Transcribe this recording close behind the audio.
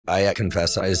I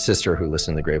confess, I had a sister who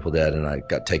listened to the Grateful Dead, and I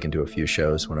got taken to a few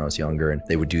shows when I was younger, and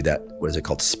they would do that, what is it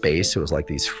called, space? It was like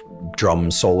these drum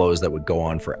solos that would go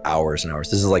on for hours and hours.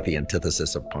 This is like the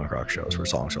antithesis of punk rock shows where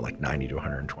songs are like 90 to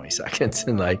 120 seconds.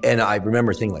 And I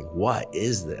remember thinking like, what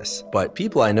is this? But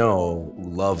people I know who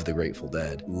love the Grateful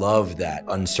Dead, love that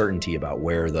uncertainty about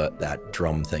where that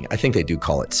drum thing, I think they do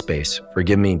call it space.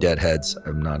 Forgive me, Deadheads,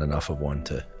 I'm not enough of one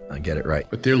to get it right.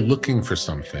 But they're looking for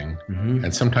something,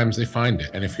 and sometimes they find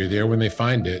it. And if you're there when they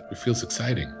find it, it feels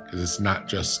exciting because it's not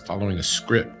just following a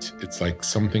script. It's like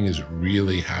something is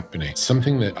really happening.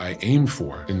 Something that I aim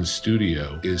for in the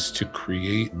studio is to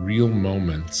create real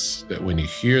moments that when you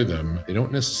hear them, they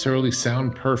don't necessarily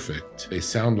sound perfect. They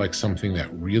sound like something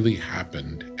that really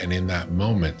happened. And in that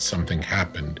moment, something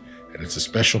happened. And it's a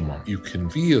special moment. You can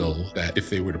feel that if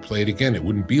they were to play it again, it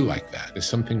wouldn't be like that. There's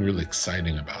something really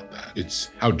exciting about that. It's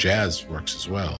how jazz works as well.